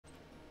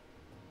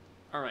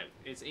All right,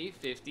 it's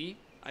 8:50.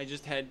 I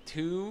just had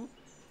 2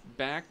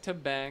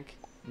 back-to-back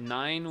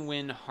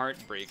 9-win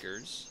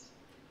heartbreakers,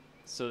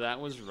 so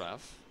that was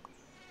rough.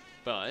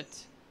 But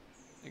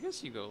I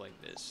guess you go like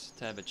this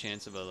to have a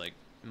chance of a like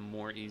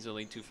more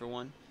easily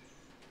 2-for-1.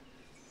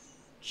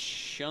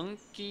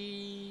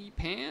 Chunky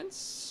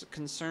pants,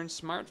 concerned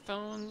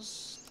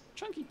smartphones,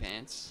 chunky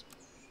pants.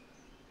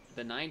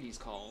 The 90s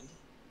called.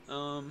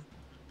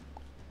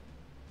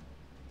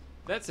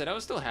 That said, I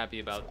was still happy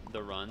about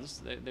the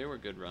runs. They were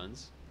good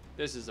runs.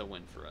 This is a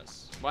win for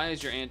us. Why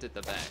is your aunt at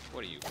the back?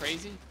 What are you,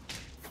 crazy?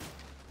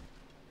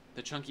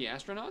 The chunky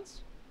astronauts?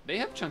 They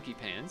have chunky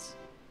pants.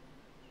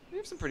 They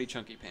have some pretty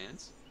chunky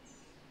pants.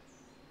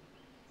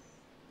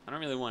 I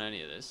don't really want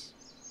any of this,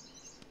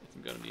 if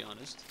I'm gonna be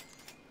honest.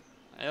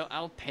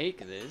 I'll take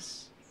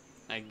this.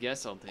 I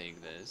guess I'll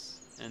take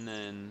this. And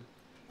then...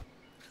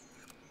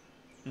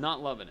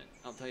 not loving it.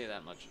 I'll tell you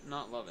that much.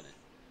 Not loving it.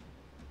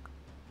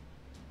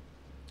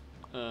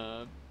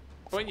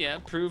 But yeah,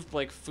 proved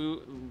like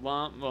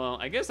well,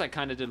 I guess I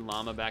kind of did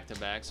llama back to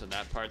back, so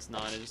that part's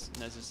not as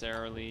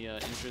necessarily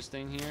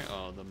interesting here.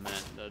 Oh,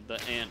 the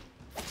ant.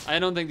 I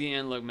don't think the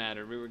ant look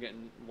mattered. We were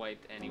getting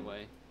wiped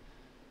anyway.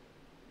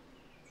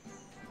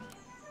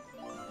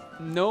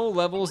 No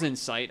levels in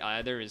sight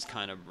either is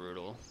kind of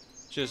brutal.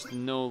 Just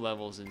no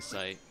levels in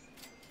sight.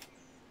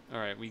 All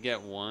right, we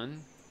get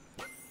 1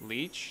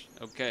 leech.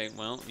 Okay,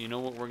 well, you know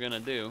what we're gonna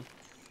do.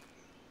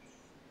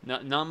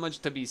 Not much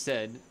to be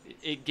said.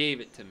 It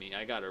gave it to me.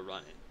 I gotta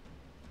run it.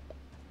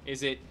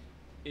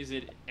 Is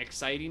it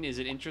exciting? Is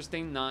it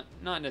interesting? Not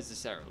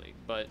necessarily,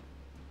 but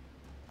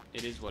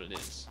it is what it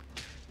is.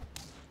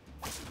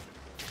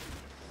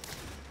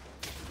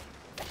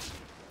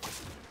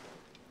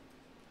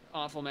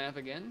 Awful math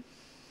again.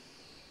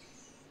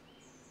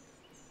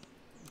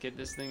 Get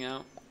this thing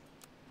out.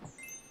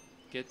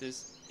 Get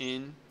this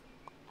in.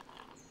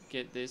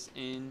 Get this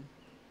in.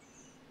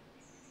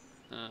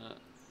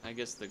 I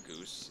guess the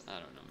goose. I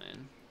don't know,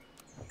 man.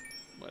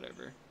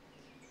 Whatever.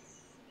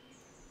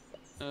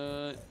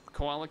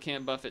 Koala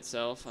can't buff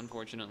itself,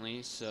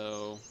 unfortunately,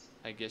 so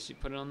I guess you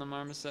put it on the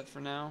marmoset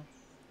for now.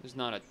 There's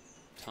not a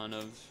ton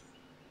of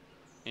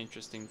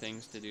interesting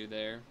things to do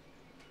there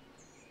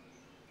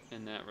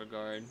in that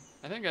regard.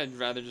 I think I'd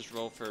rather just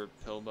roll for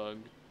pillbug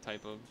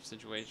type of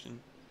situation.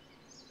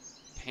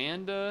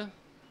 Panda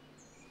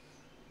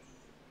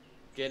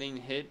getting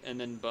hit and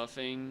then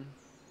buffing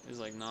is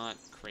like not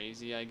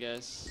crazy, I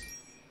guess.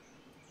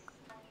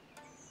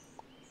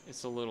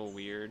 It's a little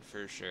weird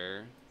for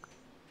sure.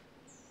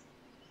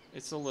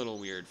 It's a little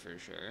weird for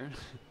sure.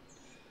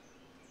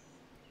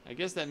 I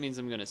guess that means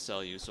I'm gonna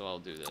sell you, so I'll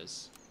do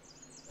this.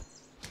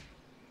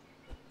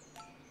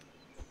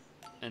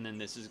 And then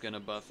this is gonna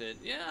buff it.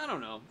 Yeah, I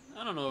don't know.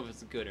 I don't know if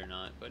it's good or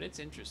not, but it's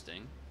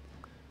interesting.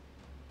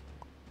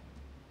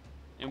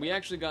 And we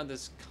actually got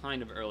this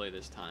kind of early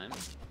this time.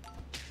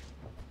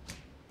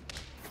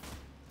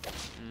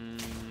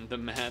 The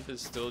math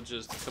is still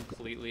just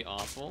completely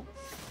awful.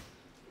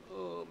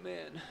 Oh,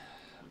 man.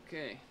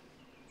 Okay.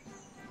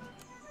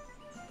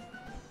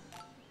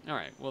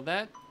 Alright, well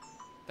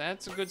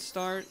that's a good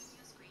start.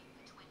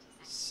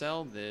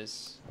 Sell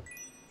this.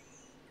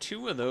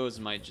 2 of those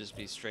might just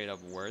be straight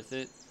up worth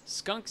it.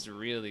 Skunk's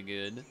really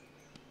good.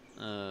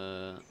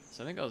 So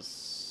I think I'll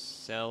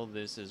sell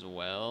this as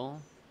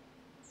well.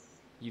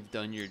 You've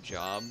done your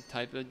job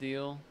type of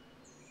deal.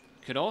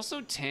 Could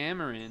also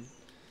Tamarin.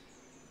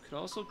 Could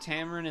also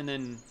Tamarin and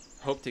then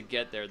hope to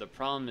get there. The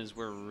problem is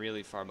we're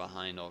really far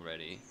behind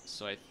already.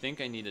 So I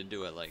think I need to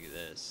do it like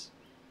this.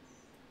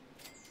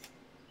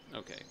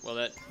 Okay,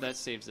 well that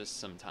saves us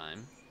some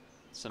time.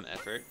 Some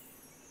effort.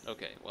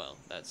 Okay, well,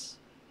 that's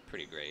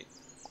pretty great.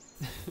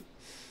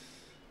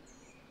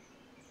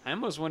 I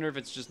almost wonder if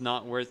it's just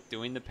not worth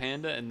doing the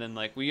panda, and then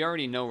like we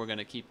already know we're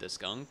gonna keep the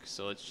skunk,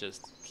 so let's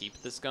just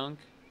keep the skunk.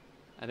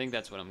 I think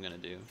that's what I'm gonna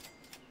do.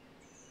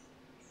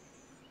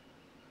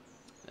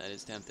 That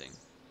is tempting.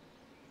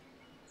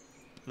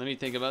 Let me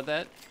think about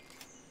that.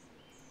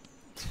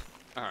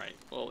 Alright,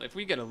 well if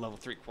we get a level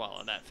 3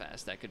 koala that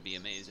fast, that could be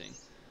amazing.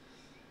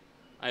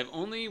 I've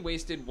only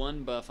wasted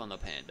 1 buff on the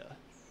panda.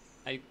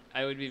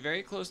 I would be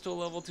very close to a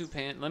level 2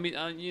 panda. Let me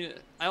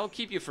I'll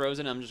keep you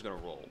frozen. I'm just gonna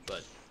roll,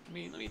 but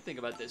let me think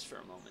about this for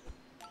a moment.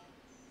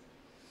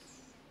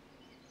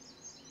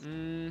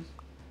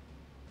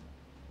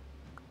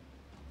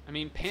 I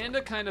mean,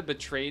 panda kind of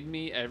betrayed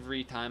me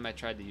every time I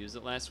tried to use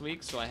it last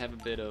week, so I have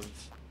a bit of,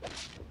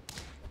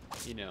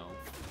 you know,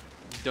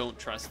 don't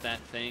trust that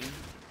thing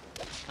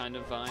kind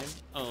of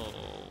vibe. Oh,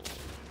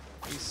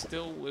 we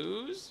still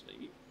lose?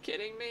 Are you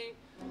kidding me?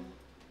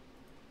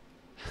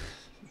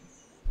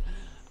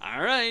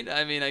 Alright,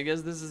 I mean, I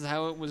guess this is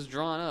how it was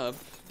drawn up.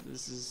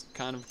 This is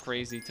kind of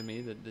crazy to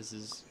me that this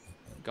has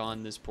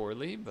gone this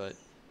poorly, but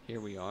here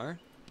we are.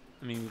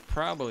 I mean, we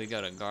probably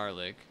got a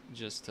garlic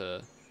just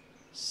to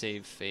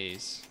save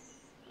face.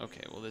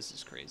 Okay, well, this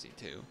is crazy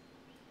too.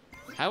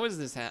 How is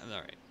this happening?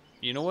 Alright,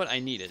 you know what? I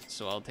need it,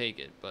 so I'll take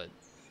it, but...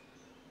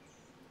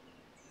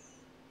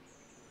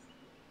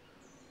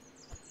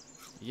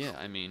 yeah,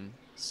 I mean,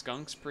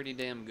 Skunk's pretty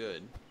damn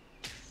good.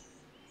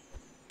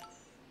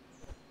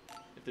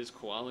 If this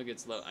koala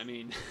gets low, I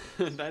mean,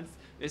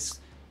 it's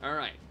all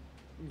right.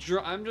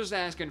 I'm just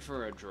asking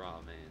for a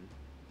draw, man.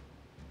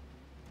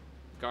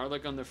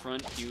 Garlic on the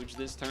front, huge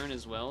this turn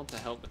as well to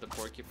help with the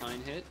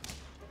porcupine hit.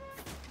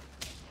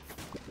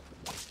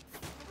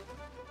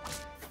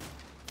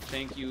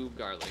 Thank you,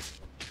 garlic.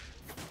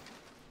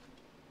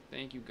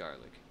 Thank you,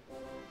 garlic.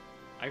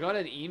 I got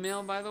an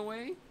email, by the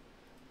way.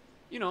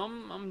 You know,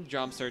 I'm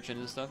job searching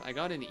and stuff. I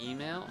got an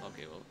email.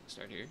 Okay, we'll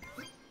start here.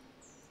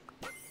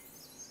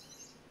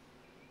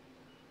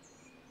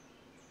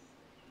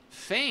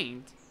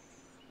 Faint?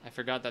 I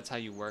forgot that's how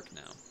you work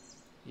now.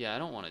 Yeah, I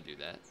don't want to do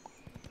that.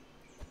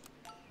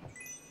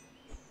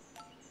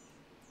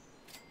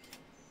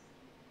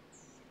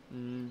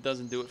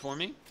 Doesn't do it for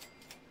me.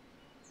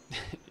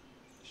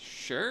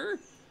 Sure.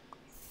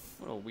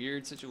 What a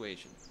weird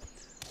situation.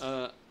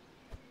 I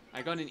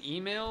got an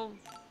email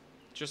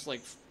just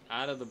like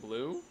out of the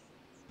blue.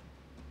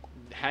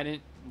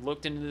 Hadn't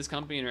looked into this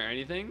company or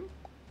anything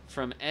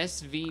from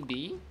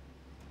SVB.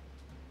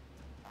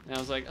 And I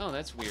was like, oh,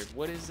 that's weird.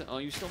 What is it? Oh,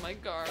 you stole my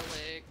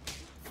garlic.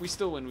 We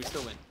still win. We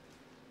still win.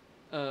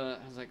 I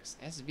was like,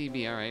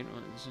 SVB, all right.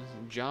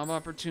 Job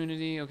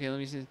opportunity. Okay, let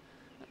me see.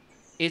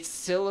 It's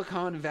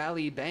Silicon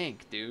Valley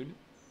Bank, dude.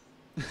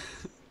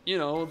 You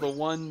know, the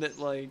one that,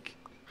 like,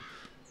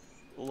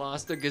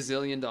 lost $1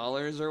 gazillion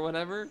or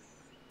whatever.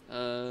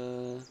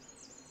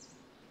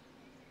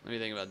 Let me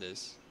think about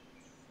this.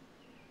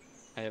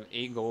 I have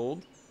 8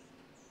 gold.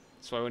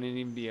 So I wouldn't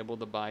even be able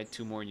to buy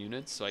 2 more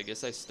units. So I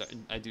guess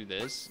I do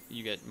this.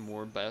 You get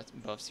more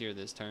buffs here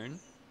this turn.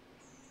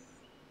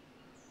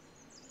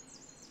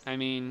 I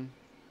mean,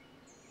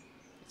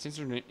 it's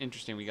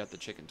interesting we got the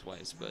chicken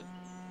twice, but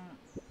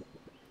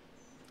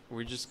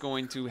we're just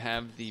going to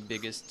have the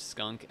biggest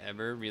skunk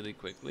ever really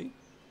quickly.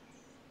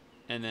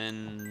 And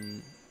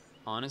then,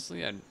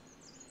 honestly, I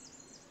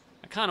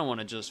kind of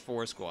want to just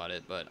 4 squad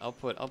it, but I'll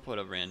put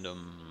a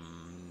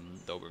random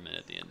Doberman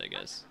at the end, I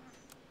guess.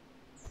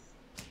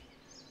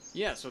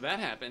 Yeah, so that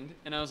happened,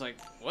 and I was like,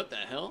 what the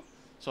hell?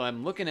 So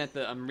I'm looking at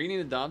I'm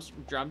reading the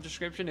job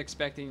description,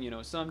 expecting, you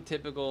know, some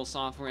typical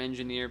software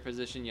engineer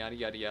position, yada,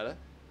 yada, yada.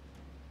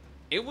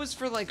 It was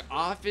for, like,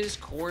 office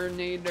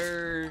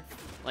coordinator,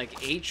 like,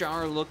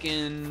 HR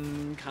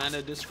looking kind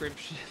of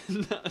description.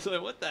 I was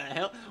like, what the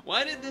hell?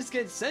 Why did this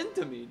get sent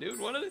to me, dude?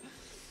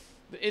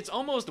 It's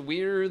almost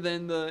weirder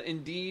than the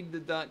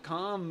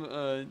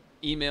Indeed.com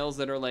emails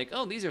that are like,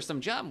 oh, these are some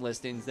job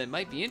listings that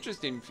might be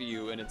interesting for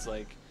you, and it's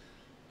like,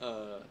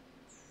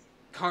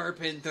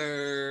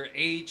 carpenter,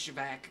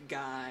 HVAC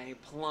guy,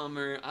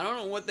 plumber. I don't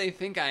know what they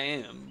think I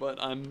am,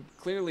 but I'm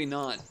clearly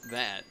not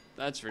that.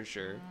 That's for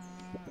sure.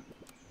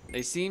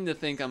 They seem to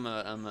think I'm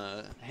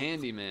a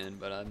handyman,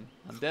 but I'm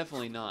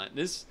definitely not.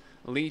 This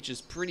leech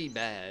is pretty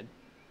bad.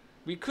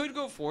 We could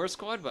go 4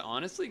 squad, but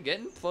honestly,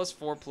 getting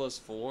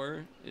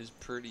 +4/+4 is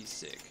pretty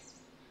sick.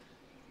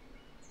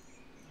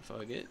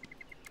 Fuck it.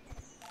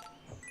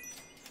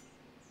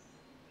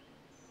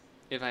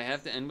 If I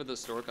have to end with a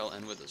stork, I'll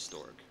end with a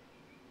stork.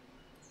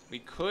 We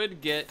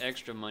could get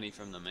extra money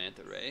from the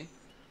manta ray.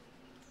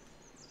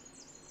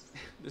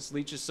 This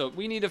leech is so...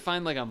 We need to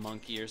find like a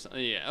monkey or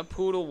something. Yeah, a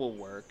poodle will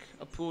work.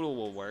 A poodle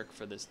will work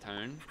for this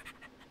turn.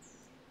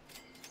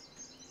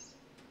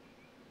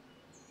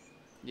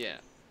 Yeah.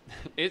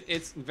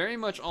 It's very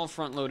much all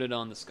front-loaded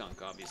on the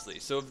skunk, obviously.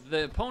 So if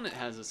the opponent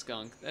has a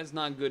skunk, that's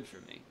not good for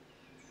me.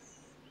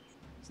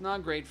 It's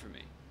not great for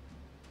me.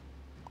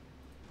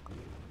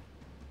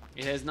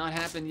 It has not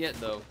happened yet,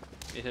 though.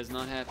 It has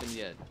not happened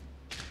yet.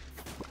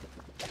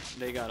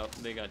 They got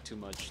too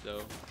much,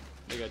 though.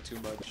 They got too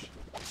much.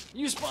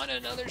 You spawned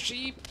another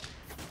sheep!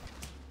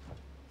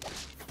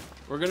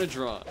 We're gonna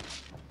draw.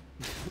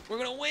 We're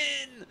gonna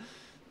win!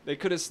 They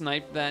could have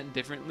sniped that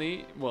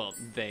differently. Well,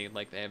 they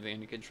have the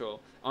under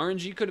control.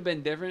 RNG could have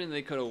been different and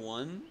they could have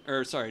won.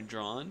 Or, sorry,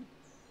 drawn.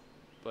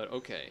 But,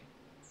 okay.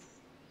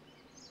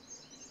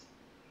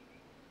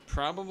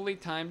 Probably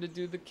time to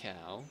do the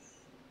cow.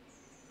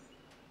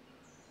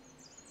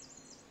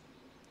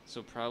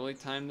 So probably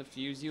time to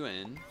fuse you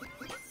in.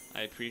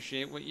 I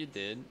appreciate what you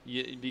did.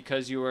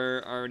 Because you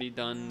were already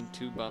done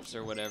 2 buffs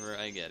or whatever,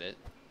 I get it.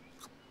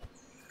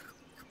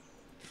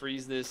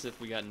 Freeze this if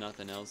we got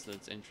nothing else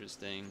that's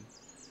interesting.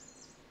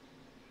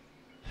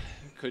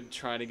 Could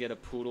try to get a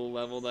poodle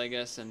leveled, I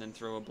guess, and then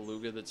throw a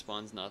beluga that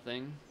spawns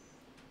nothing.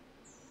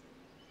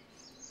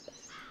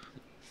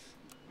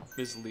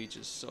 This leech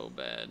is so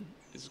bad.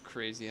 It's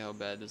crazy how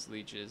bad this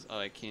leech is. Oh,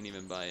 I can't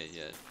even buy it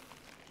yet.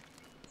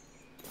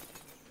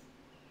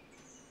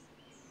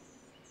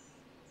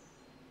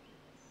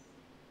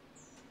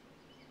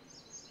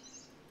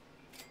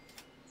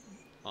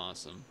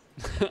 Awesome.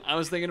 I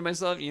was thinking to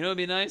myself, you know what'd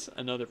be nice?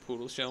 Another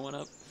poodle showing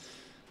up.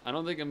 I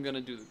don't think I'm gonna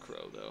do the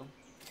crow, though.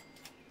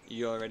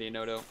 You already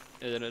know, though.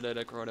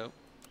 Crow.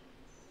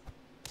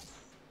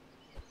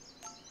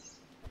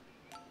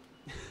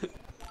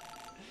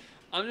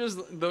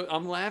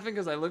 I'm laughing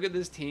because I look at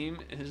this team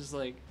and it's just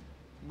like,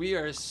 We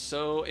are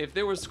so... If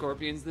there were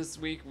scorpions this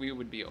week, we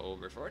would be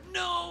over for it.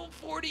 No!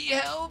 40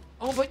 health!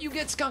 Oh, but you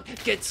get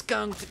skunked! Get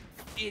skunked!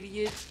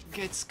 Idiot!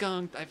 Get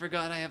skunked! I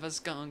forgot I have a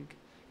skunk.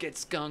 Get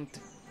skunked.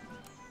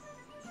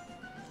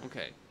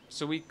 Okay,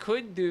 so we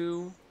could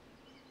do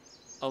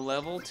a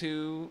level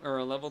 2 or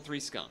a level 3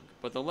 skunk,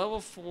 but the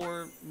level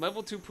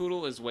 2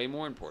 poodle is way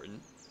more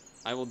important.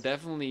 I will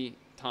definitely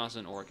toss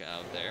an orca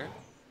out there.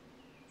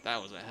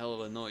 That was a hell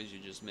of a noise you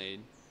just made.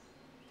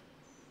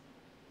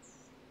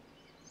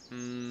 I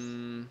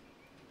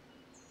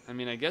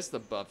mean, I guess the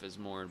buff is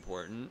more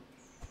important.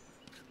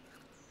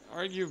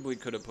 Arguably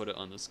could have put it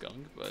on the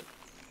skunk, but...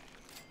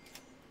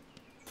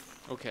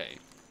 Okay.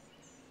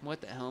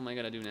 What the hell am I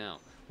gonna do now?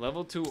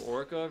 Level 2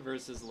 orca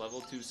versus level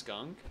 2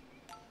 skunk?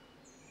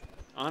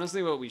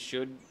 Honestly, what we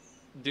should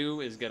do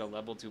is get a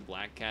level 2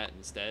 black cat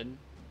instead.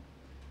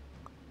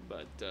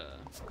 But,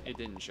 it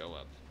didn't show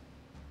up.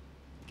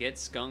 Get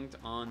skunked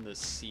on the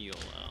seal.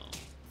 Oh.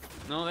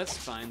 No, that's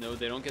fine, though.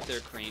 They don't get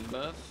their crane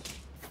buff.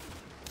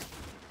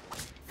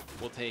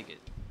 We'll take it.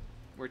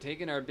 We're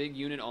taking our big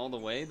unit all the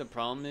way. The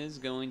problem is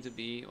going to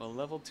be, well,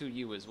 level 2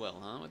 you as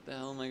well, huh? What the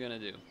hell am I gonna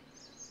do?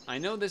 I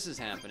know this is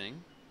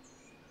happening.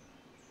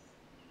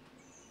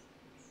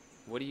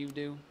 What do you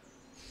do?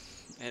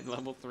 At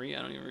level 3?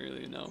 I don't even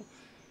really know.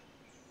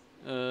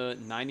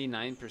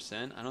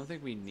 99%? I don't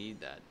think we need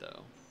that,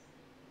 though.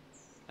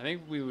 I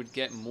think we would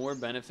get more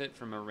benefit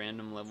from a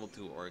random level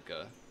 2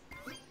 orca.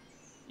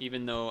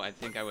 Even though I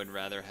think I would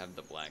rather have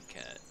the black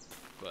cat.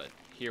 But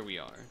here we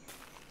are.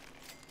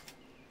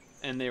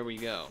 And there we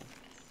go.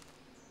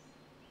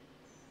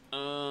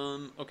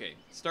 Okay.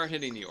 Start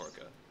hitting the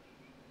orca.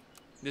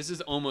 This is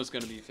almost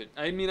gonna be fit.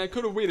 I mean, I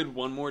could have waited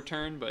one more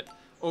turn, but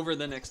over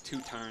the next 2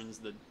 turns,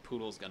 the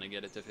poodle's gonna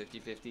get it to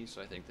 50-50,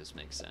 so I think this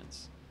makes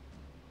sense.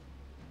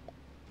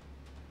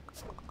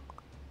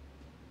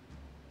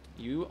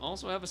 You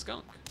also have a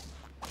skunk.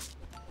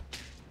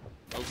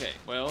 Okay,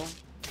 well,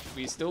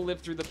 we still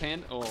live through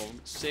the Oh,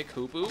 sick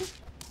hoopoo.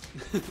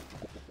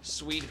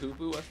 Sweet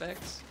hoopoo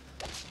effects.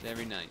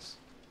 Very nice.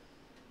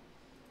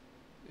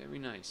 Very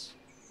nice.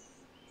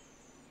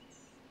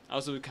 I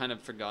also kind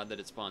of forgot that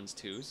it spawns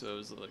 2, so it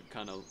was like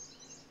kind of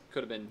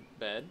could have been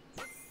bad.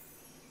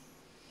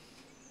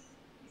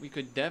 We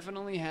could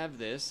definitely have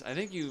this. I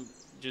think you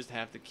just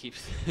have to keep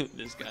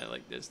this guy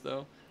like this,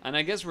 though. And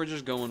I guess we're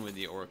just going with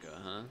the orca,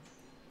 huh?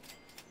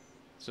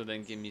 So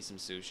then give me some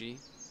sushi.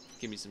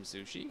 Give me some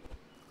sushi.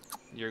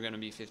 You're going to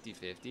be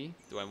 50-50.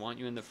 Do I want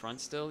you in the front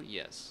still?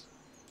 Yes.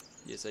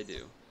 Yes, I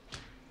do.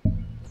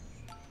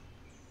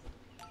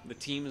 The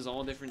team is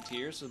all different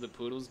tiers, so the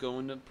poodle's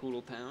going to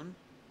Poodle Town.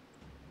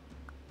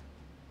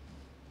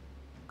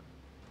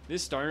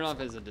 This started off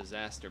as a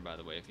disaster, by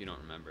the way, if you don't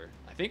remember.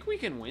 I think we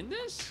can win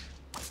this?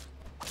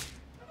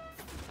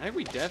 I think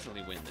we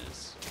definitely win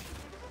this.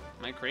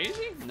 Am I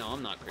crazy? No,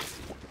 I'm not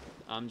crazy.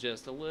 I'm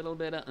just a little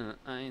bit of,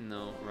 I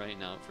know right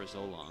now for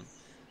so long.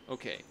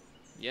 Okay.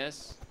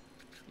 Yes.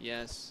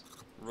 Yes.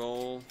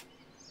 Roll.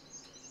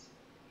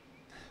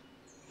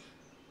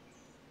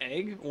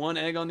 Egg? 1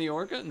 egg on the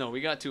orca? No,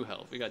 we got 2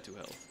 health. We got 2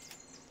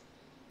 health.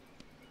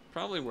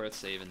 Probably worth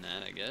saving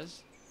that, I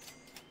guess.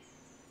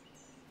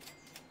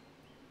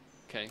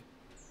 Okay.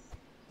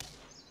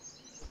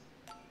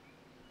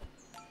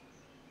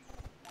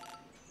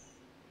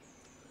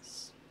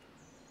 It's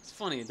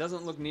funny, it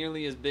doesn't look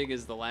nearly as big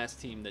as the last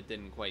team that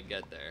didn't quite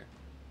get there.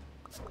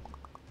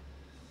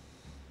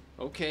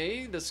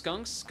 Okay, the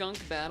skunk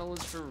battle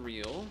is for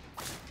real.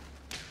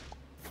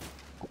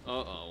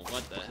 Uh-oh,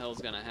 what the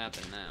hell's gonna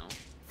happen now?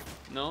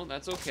 No,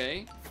 that's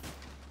okay.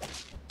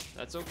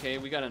 That's okay,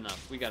 we got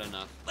enough, we got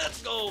enough.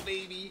 Let's go,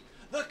 baby!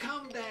 The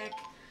comeback!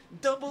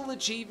 Double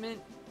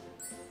achievement!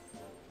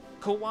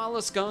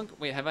 Koala skunk.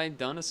 Wait, have I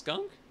done a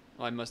skunk?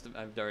 Oh,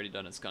 I've already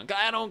done a skunk.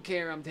 I don't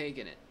care, I'm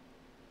taking it.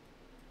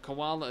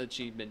 Koala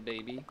achievement,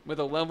 baby. With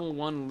a level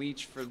 1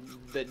 leech for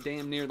the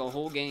damn near the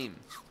whole game.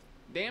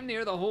 Damn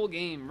near the whole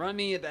game. Run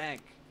me it back.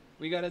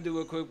 We gotta do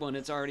a quick one.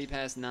 It's already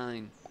past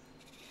 9.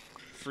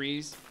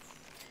 Freeze.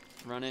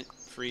 Run it.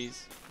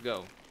 Freeze.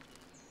 Go.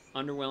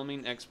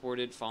 Underwhelming,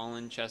 exported,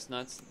 fallen,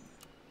 chestnuts.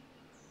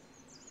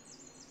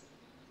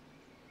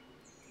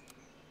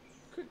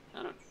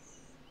 I don't...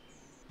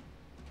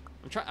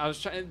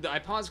 I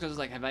paused because I was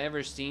like, have I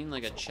ever seen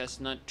like a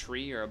chestnut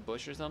tree or a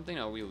bush or something?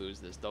 Oh, we lose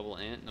this. Double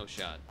ant, no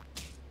shot.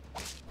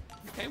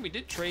 Okay, we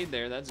did trade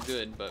there. That's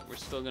good, but we're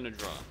still gonna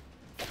draw.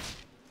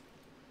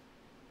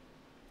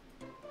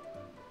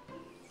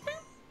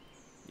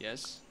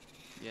 Yes.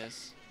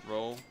 Yes.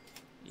 Roll.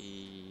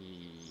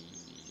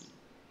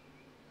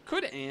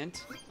 Could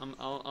ant.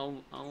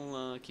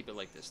 I'll keep it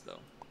like this though.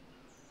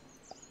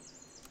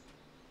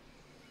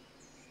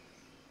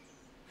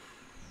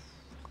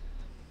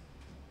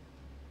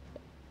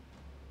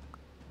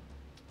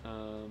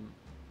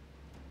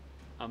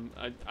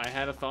 I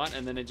had a thought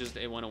and then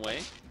it went away.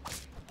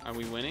 Are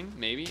we winning?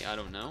 Maybe. I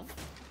don't know.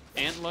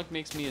 Ant luck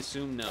makes me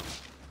assume no.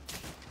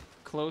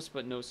 Close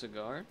but no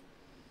cigar.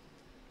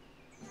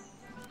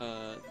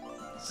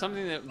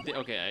 Something that...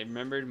 Okay, I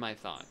remembered my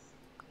thought.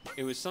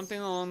 It was something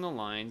along the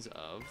lines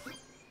of...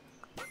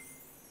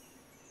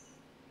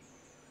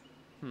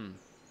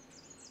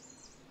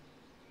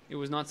 It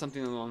was not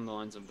something along the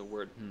lines of the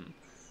word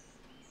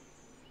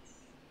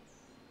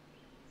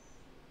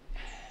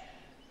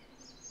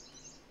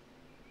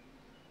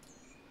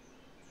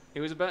It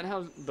was about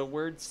how the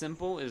word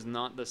simple is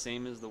not the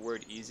same as the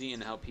word easy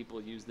and how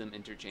people use them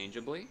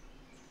interchangeably.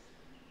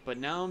 But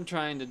now I'm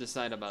trying to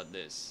decide about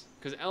this.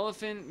 Because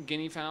elephant,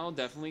 guinea fowl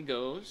definitely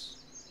goes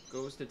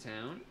to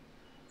town.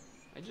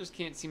 I just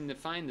can't seem to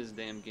find this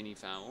damn guinea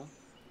fowl.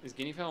 Is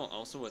guinea fowl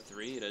also a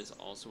 3? It is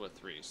also a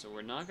 3. So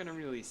we're not going to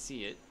really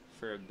see it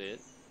for a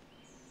bit.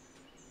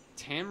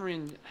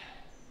 Tamarind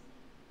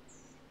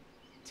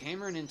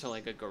into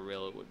like a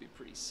gorilla would be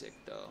pretty sick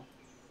though.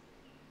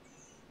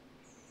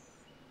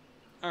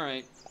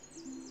 Alright.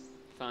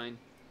 Fine.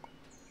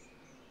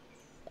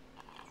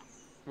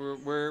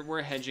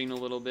 We're hedging a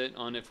little bit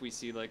on if we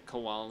see like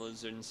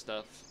koalas and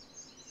stuff.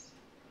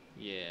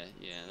 Yeah,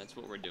 that's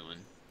what we're doing.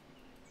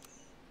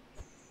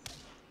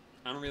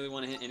 I don't really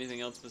want to hit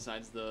anything else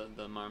besides the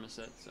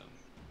marmoset, so.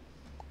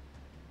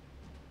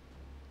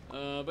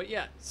 But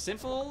yeah,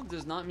 simple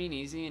does not mean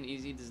easy, and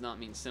easy does not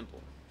mean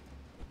simple.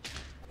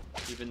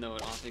 Even though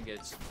it often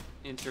gets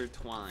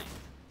intertwined.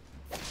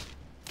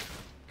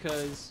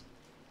 Because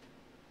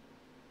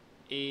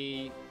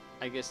I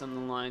guess on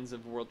the lines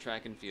of World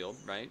Track and Field,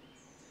 right?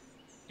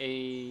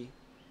 Oh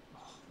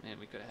man,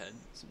 we could have had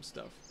some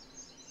stuff.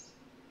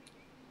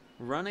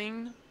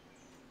 Running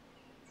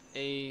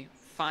a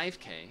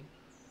 5K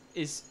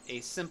is a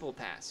simple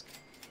task.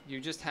 You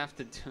just have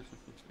to do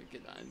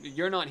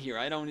you're not here.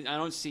 I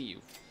don't see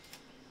you.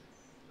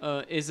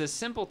 Is a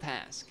simple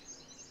task.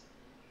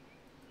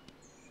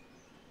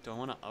 Do I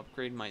want to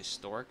upgrade my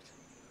stork?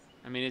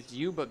 I mean, it's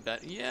you, but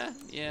better. Yeah.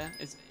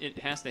 It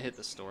has to hit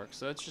the stork,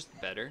 so it's just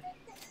better.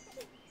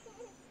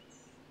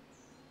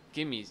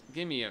 Give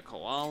me a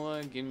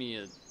koala. Give me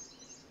a.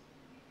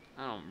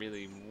 I don't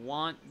really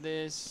want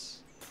this.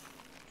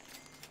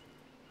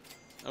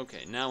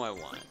 Okay, now I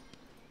want it.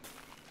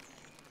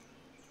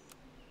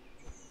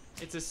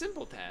 It's a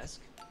simple task,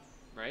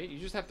 right? You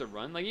just have to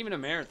run. Like, even a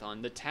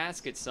marathon, the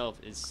task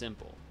itself is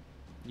simple.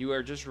 You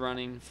are just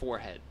running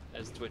forehead,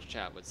 as Twitch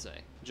chat would say.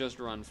 Just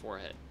run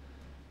forehead.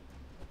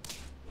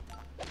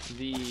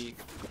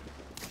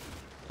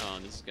 Oh,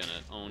 this is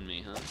gonna own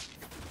me, huh?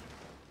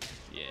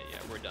 Yeah,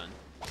 we're done.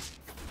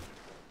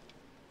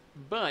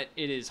 But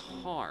it is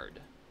hard,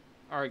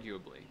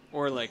 arguably.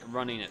 Or, like,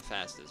 running it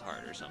fast is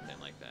hard or something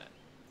like that.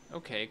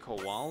 Okay,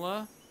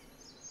 koala.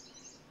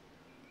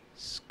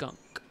 Skunk.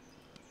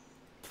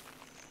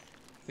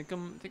 I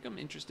think I'm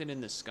interested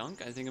in the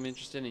skunk. I think I'm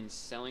interested in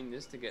selling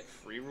this to get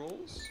free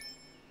rolls.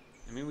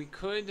 I mean, we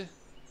could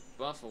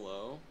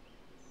buffalo.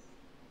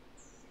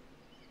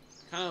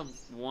 Kind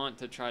of want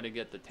to try to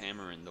get the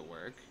tamarind to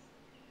work.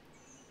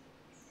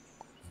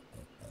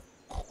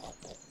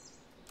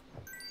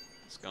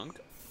 Skunk.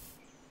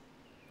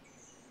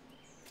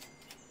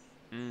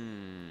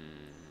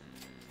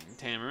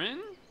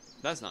 Tamarind?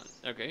 That's not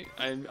okay.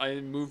 I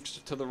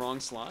moved to the wrong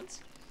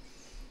slots.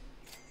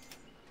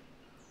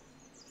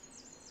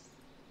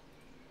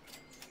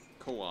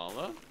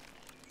 Koala,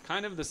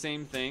 kind of the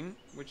same thing,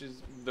 which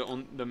is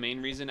the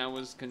main reason I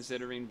was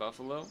considering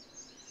buffalo,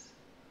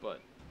 but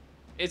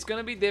it's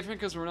gonna be different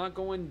because we're not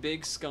going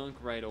big skunk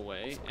right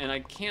away, and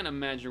I can't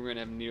imagine we're gonna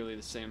have nearly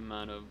the same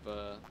amount of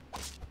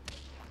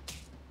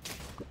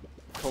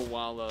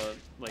koala,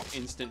 like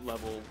instant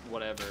level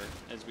whatever,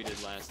 as we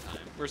did last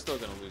time. We're still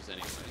gonna lose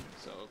anyway,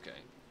 so okay,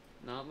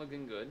 not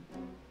looking good.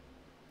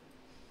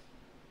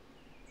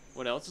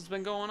 What else has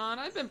been going on?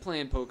 I've been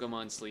playing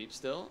Pokemon Sleep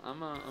still.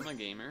 I'm a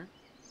gamer.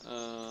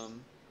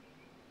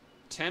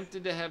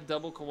 Tempted to have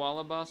double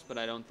koala buffs, but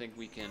I don't think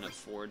we can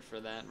afford for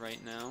that right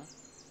now.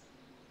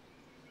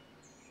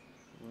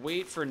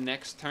 Wait for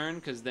next turn,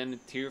 because then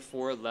tier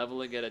 4,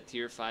 level it, get a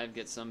tier 5,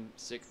 get some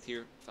sick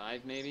tier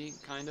 5 maybe,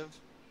 kind of.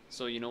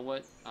 So you know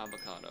what?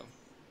 Avocado.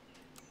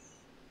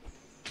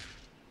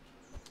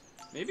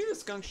 Maybe the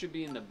skunk should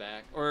be in the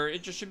back, or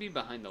it just should be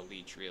behind the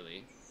leech,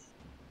 really.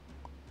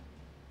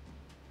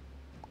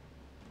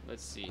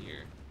 Let's see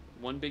here.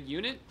 One big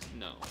unit?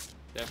 No.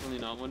 Definitely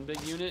not one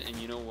big unit, and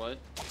you know what?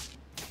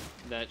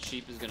 That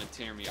sheep is gonna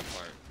tear me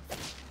apart.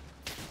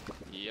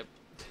 Yep.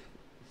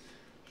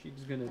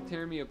 Sheep's gonna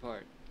tear me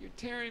apart. You're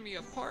tearing me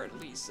apart,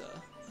 Lisa.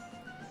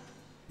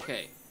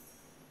 Okay.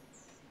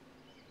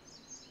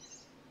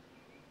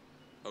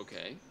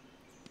 Okay.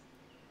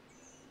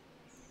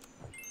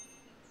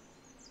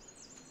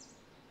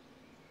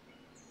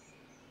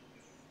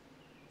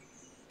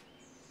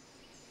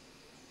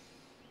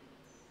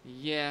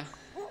 Yeah.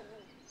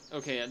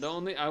 Okay,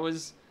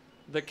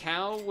 the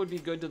cow would be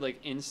good to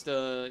like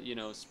insta, you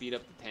know, speed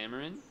up the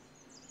tamarind.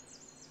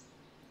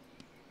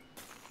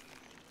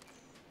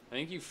 I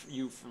think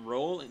you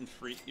roll and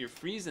you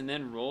freeze and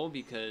then roll,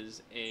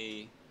 because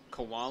a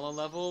koala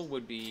level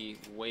would be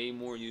way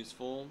more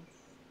useful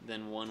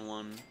than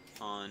 1/1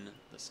 on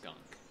the skunk.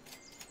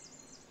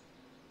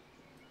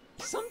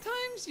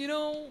 Sometimes, you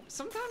know,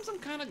 sometimes I'm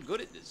kind of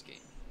good at this game.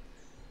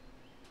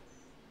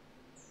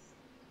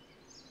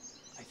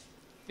 I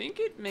think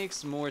it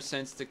makes more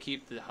sense to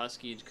keep the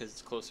husky because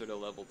it's closer to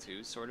level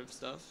 2 sort of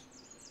stuff.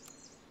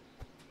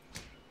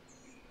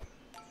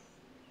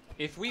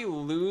 If we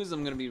lose,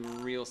 I'm going to be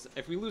real...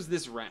 If we lose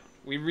this round,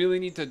 we really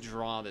need to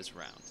draw this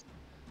round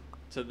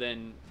to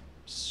then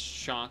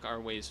shock our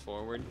ways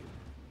forward.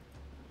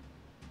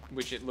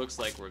 Which it looks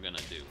like we're going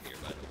to do here,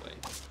 by the way.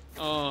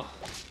 Oh.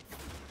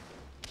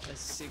 A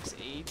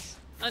 6-8.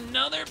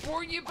 Another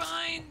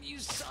porcupine, you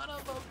son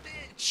of a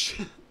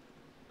bitch.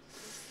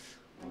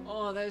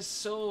 Oh, that's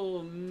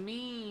so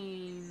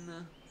mean.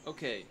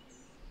 Okay.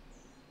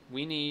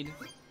 We need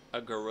a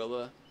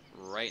gorilla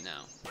right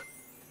now.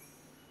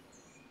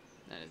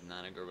 That is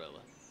not a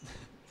gorilla.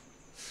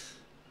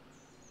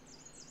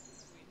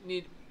 We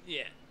need,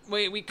 yeah.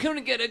 Wait, we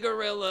couldn't get a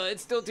gorilla.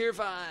 It's still tier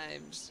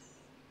 5s.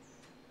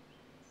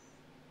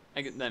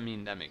 I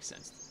mean, that makes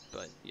sense,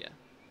 but yeah.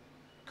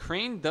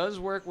 Crane does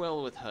work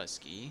well with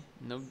husky,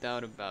 no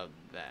doubt about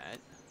that.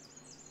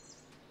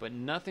 But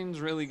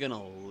nothing's really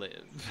gonna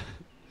live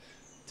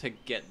to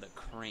get the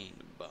crane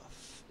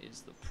buff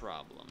is the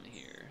problem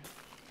here.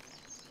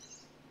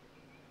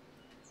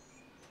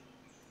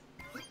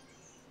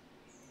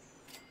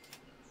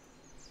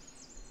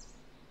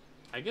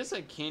 I guess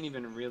I can't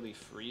even really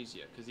freeze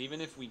you, because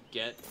even if we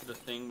get the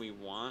thing we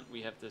want,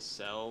 we have to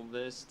sell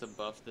this to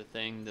buff the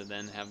thing to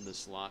then have the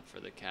slot for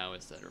the cow,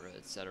 etc.,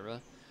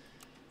 etc.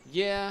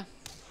 Yeah,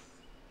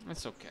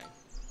 that's okay.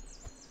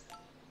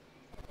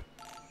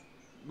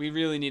 We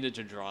really needed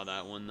to draw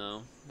that one,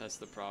 though. That's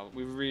the problem.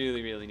 We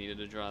really, really needed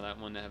to draw that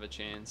one to have a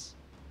chance.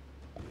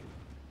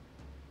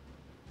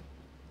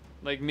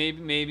 Like,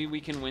 maybe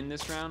we can win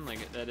this round.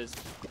 Like, that is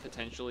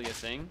potentially a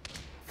thing.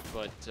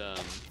 But,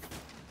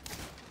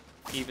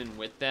 even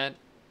with that,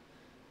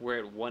 we're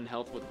at 1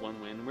 health with 1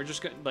 win. We're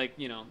just gonna, like,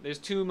 you know, there's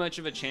too much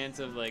of a chance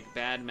of, like,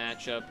 bad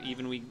matchup.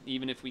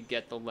 Even if we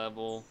get the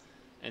level,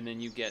 and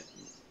then you get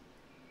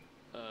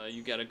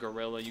a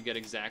gorilla, you get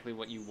exactly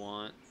what you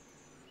want.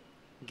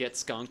 Get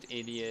skunked,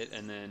 idiot,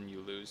 and then you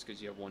lose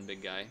because you have 1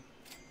 big guy.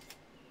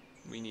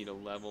 We need a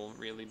level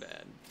really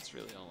bad. That's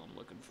really all I'm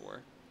looking for.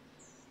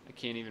 I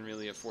can't even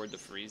really afford to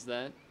freeze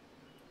that.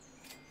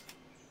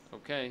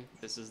 Okay,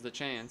 this is the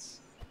chance.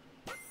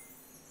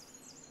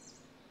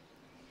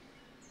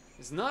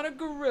 It's not a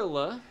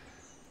gorilla.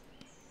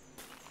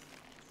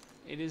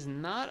 It is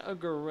not a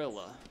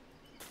gorilla.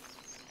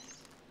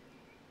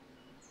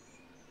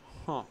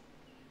 Huh.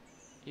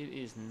 It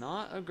is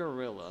not a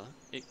gorilla.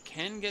 It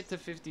can get to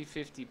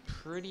 50-50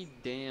 pretty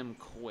damn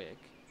quick.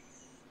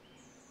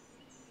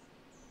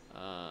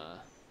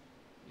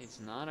 It's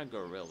not a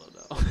gorilla,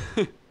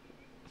 though.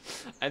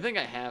 I think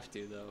I have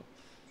to, though.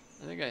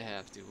 I think I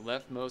have to.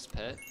 Leftmost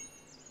pet.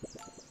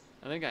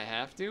 I think I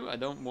have to. I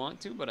don't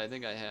want to, but I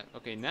think I have.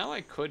 Okay, now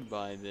I could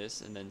buy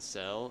this and then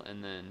sell,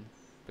 and then...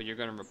 But you're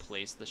going to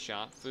replace the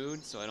shop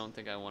food, so I don't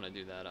think I want to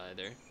do that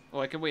either.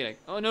 Oh, I can wait.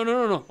 Oh,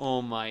 no.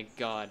 Oh, my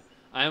God.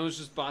 I almost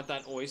just bought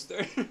that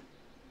oyster.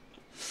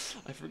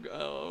 I forgot.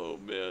 Oh,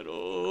 man.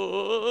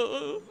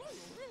 Oh.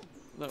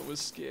 That was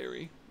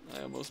scary.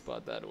 I almost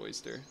bought that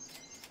oyster.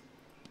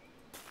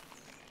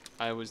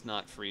 I was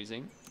not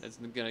freezing. That's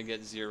going to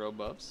get 0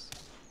 buffs.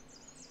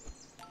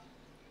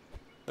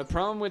 The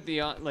problem with the,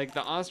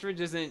 the ostrich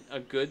isn't a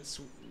good,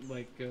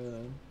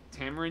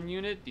 Tamarin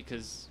unit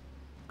because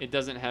it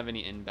doesn't have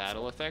any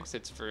in-battle effects.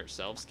 It's for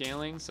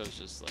self-scaling, so it's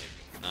just, like,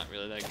 not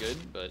really that good,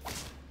 but...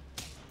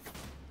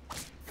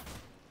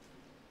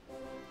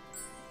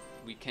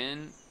 We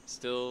can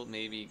still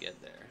maybe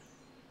get there.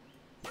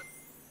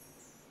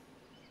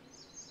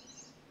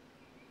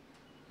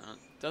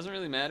 Doesn't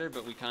really matter,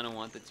 but we kind of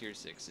want the tier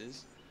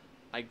 6s.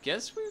 I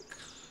guess we...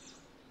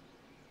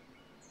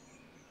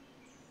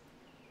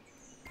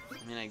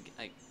 I mean,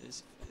 it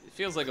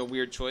feels like a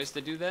weird choice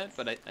to do that,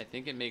 but I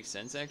think it makes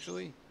sense,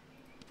 actually.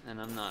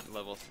 And I'm not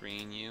level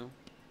 3ing you.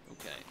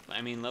 Okay.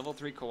 I mean, level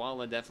 3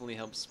 koala definitely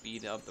helps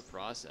speed up the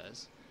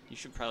process. You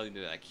should probably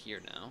do that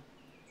here now.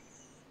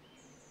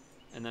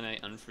 And then I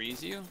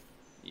unfreeze you?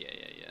 Yeah.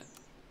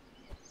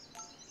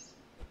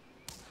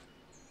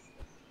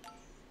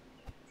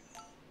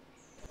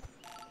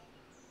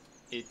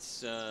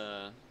 It's,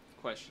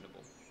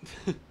 questionable.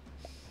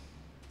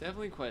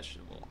 Definitely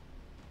questionable.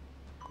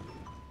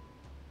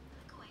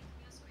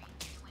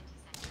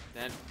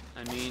 That,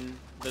 I mean,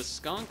 the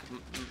skunk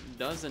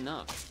does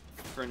enough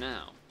for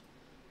now.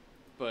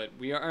 But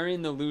we are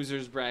in the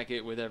loser's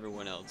bracket with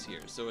everyone else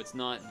here, so it's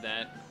not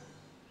that...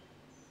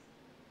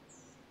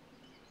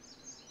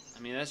 I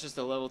mean, that's just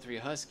a level 3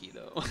 husky,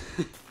 though.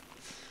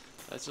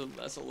 that's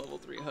a level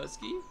 3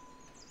 husky.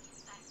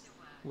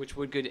 Which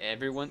would good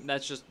everyone...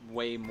 That's just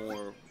way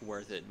more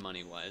worth it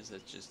money-wise.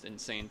 That's just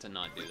insane to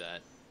not do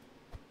that.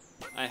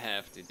 I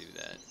have to do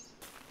that.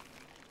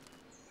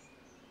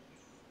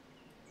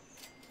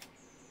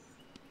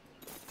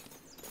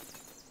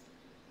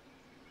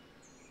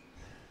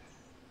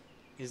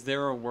 Is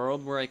there a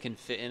world where I can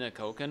fit in a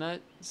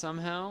coconut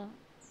somehow?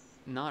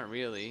 Not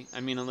really.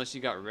 I mean, unless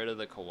you got rid of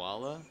the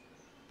koala.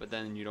 But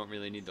then you don't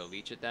really need the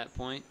leech at that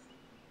point.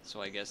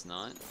 So I guess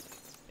not.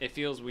 It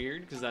feels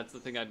weird, because that's the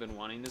thing I've been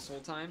wanting this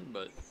whole time,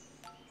 but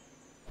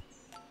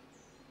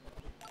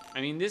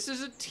I mean, this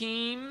is a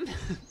team.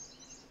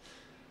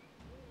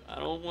 I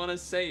don't want to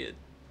say it.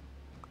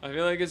 I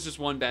feel like it's just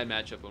one bad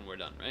matchup when we're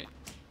done, right?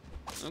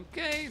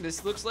 Okay,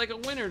 this looks like a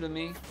winner to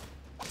me.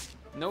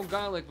 No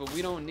garlic, but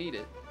we don't need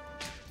it.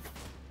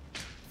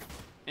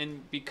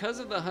 And because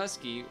of the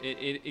husky,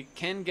 it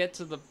can get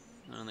to the...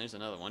 Oh, there's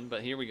another one,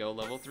 but here we go.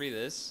 Level 3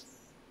 this.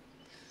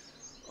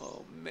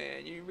 Oh,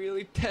 man, you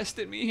really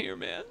tested me here,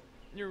 man.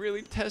 You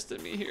really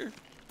tested me here.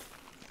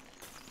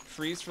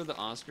 Freeze for the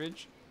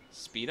ostrich.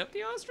 Speed up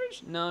the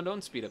ostrich? No,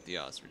 don't speed up the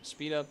ostrich.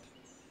 Speed up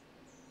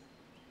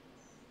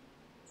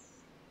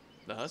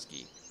the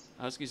husky.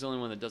 The husky's the only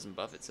one that doesn't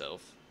buff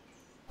itself.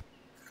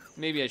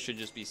 Maybe I should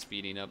just be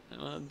speeding up.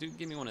 Dude,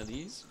 give me one of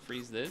these.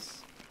 Freeze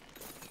this.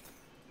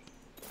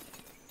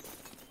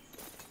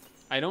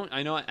 I know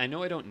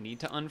I don't need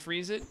to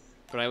unfreeze it,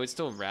 but I would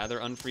still rather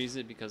unfreeze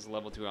it because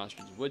level 2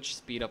 ostrich would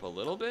speed up a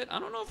little bit. I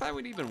don't know if I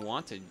would even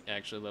want to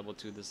actually level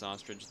 2 this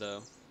ostrich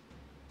though.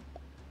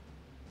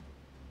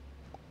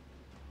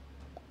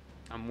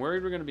 I'm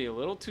worried we're gonna be a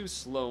little too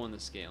slow in the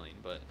scaling,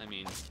 but I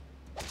mean,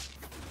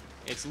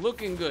 it's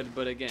looking good,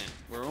 but again,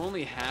 we're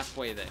only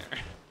halfway there.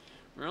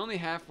 We're only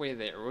halfway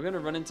there. We're gonna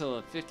run into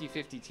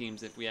 50-50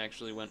 teams if we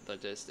actually went the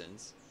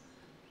distance.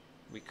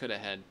 We could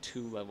have had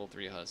 2 level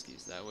 3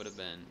 huskies. That would have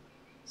been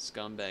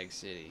scumbag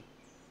city.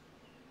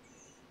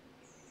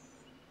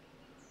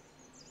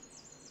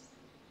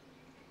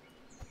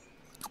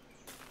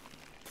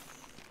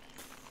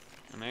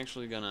 I'm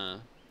actually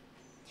gonna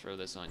throw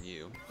this on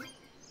you.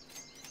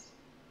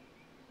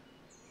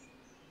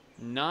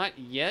 Not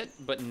yet,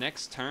 but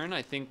next turn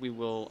I think we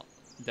will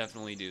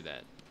definitely do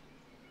that.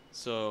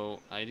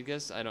 So I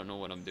guess I don't know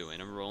what I'm doing.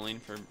 I'm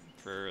rolling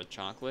for a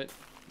chocolate,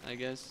 I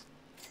guess.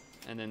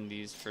 And then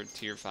these for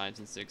tier 5s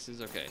and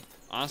 6s. Okay.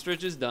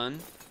 Ostrich is done.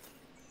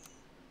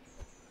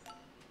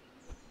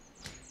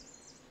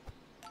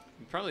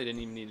 We probably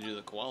didn't even need to do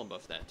the koala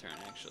buff that turn,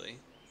 actually.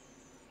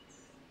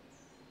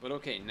 But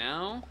okay,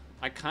 now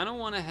I kind of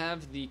want to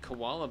have the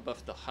koala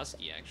buff the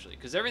husky, actually.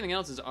 Because everything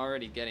else is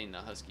already getting the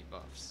husky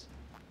buffs.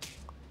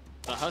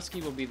 The husky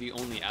will be the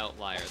only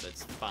outlier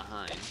that's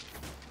behind.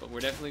 But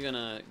we're definitely going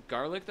to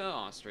garlic the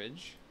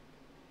ostrich.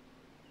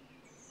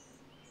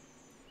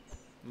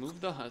 Move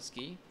the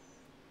husky.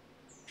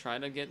 Try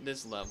to get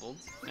this leveled.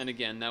 And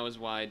again, that was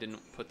why I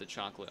didn't put the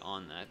chocolate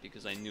on that,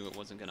 because I knew it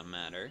wasn't going to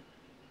matter.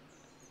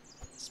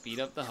 Speed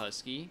up the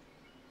husky.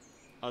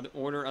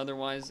 Order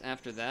otherwise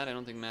after that, I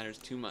don't think matters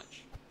too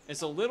much.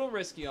 It's a little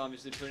risky,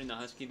 obviously, putting the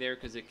husky there,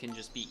 because it can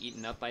just be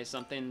eaten up by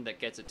something that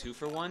gets a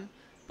 2-for-1.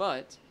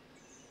 But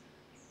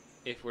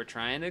if we're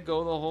trying to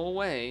go the whole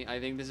way, I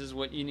think this is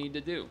what you need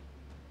to do.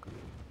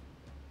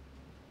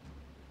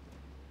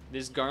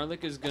 This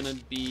garlic is going to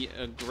be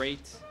a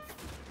great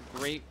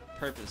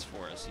purpose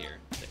for us here,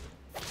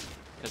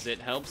 because it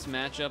helps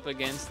match up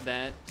against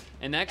that,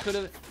 and that could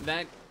have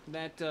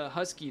that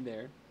husky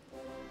there.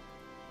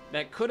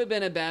 That could have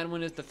been a bad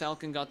one if the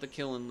falcon got the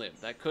kill and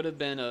lived. That could have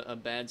been a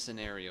bad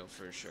scenario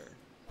for sure.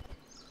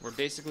 We're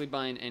basically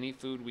buying any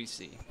food we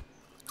see,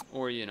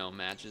 or you know,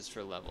 matches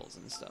for levels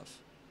and stuff.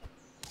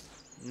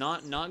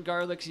 Not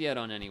garlics yet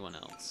on anyone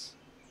else.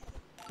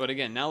 But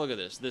again, now look at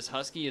this. This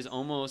husky is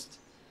almost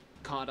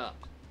caught up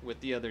with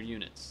the other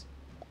units.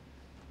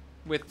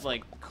 With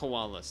like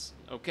koalas.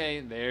 Okay,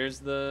 there's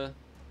the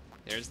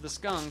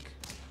skunk.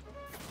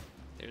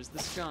 There's the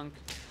skunk.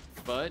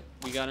 But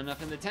we got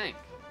enough in the tank.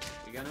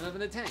 We got enough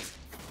in the tank.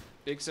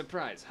 Big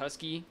surprise.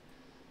 Husky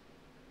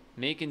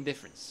making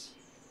difference.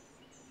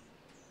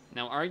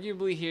 Now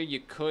arguably here you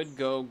could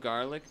go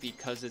garlic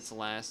because it's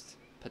last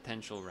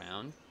potential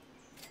round.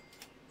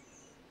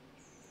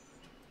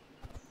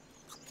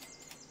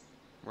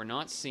 We're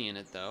not seeing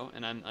it though,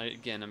 and I'm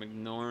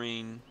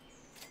ignoring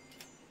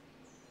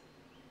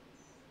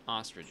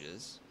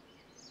ostriches.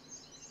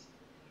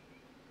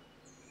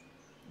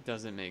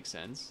 Doesn't make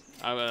sense.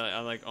 I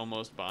like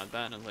almost bought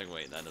that, and I was like,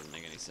 wait, that doesn't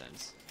make any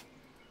sense.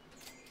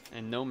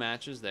 And no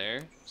matches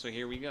there, so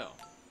here we go.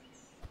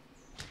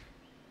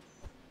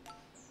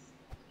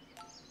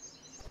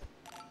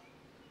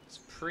 It's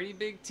a pretty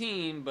big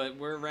team, but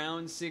we're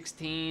round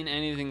 16.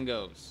 Anything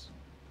goes.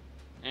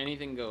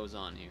 Anything goes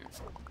on here.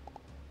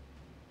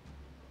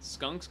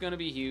 Skunk's gonna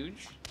be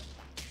huge.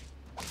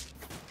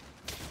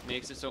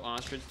 Makes it so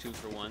ostrich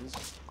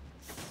 2-for-1s.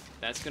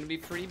 That's gonna be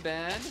pretty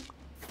bad.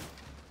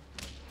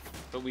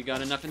 But we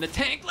got enough in the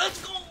tank.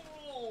 Let's go!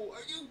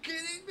 Are you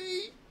kidding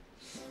me?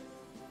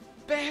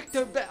 Back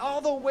to back,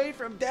 all the way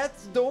from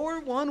death's door.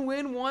 1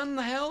 win, 1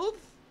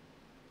 health.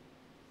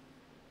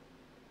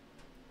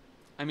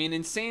 I mean,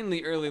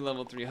 insanely early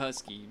level 3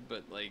 husky,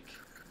 but like,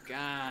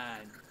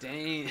 god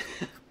dang.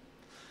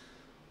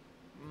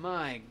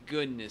 My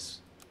goodness.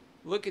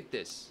 Look at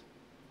this.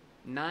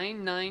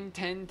 9, 9,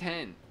 10,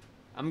 10.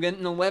 I'm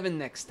getting 11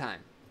 next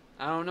time.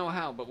 I don't know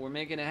how, but we're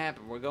making it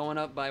happen. We're going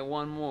up by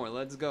 1 more.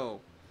 Let's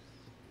go.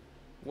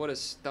 What a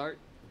start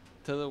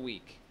to the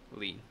week,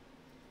 Lee.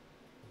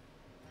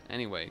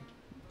 Anyway,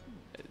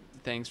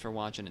 thanks for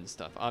watching and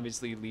stuff.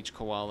 Obviously, Leech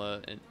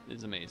Koala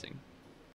is amazing.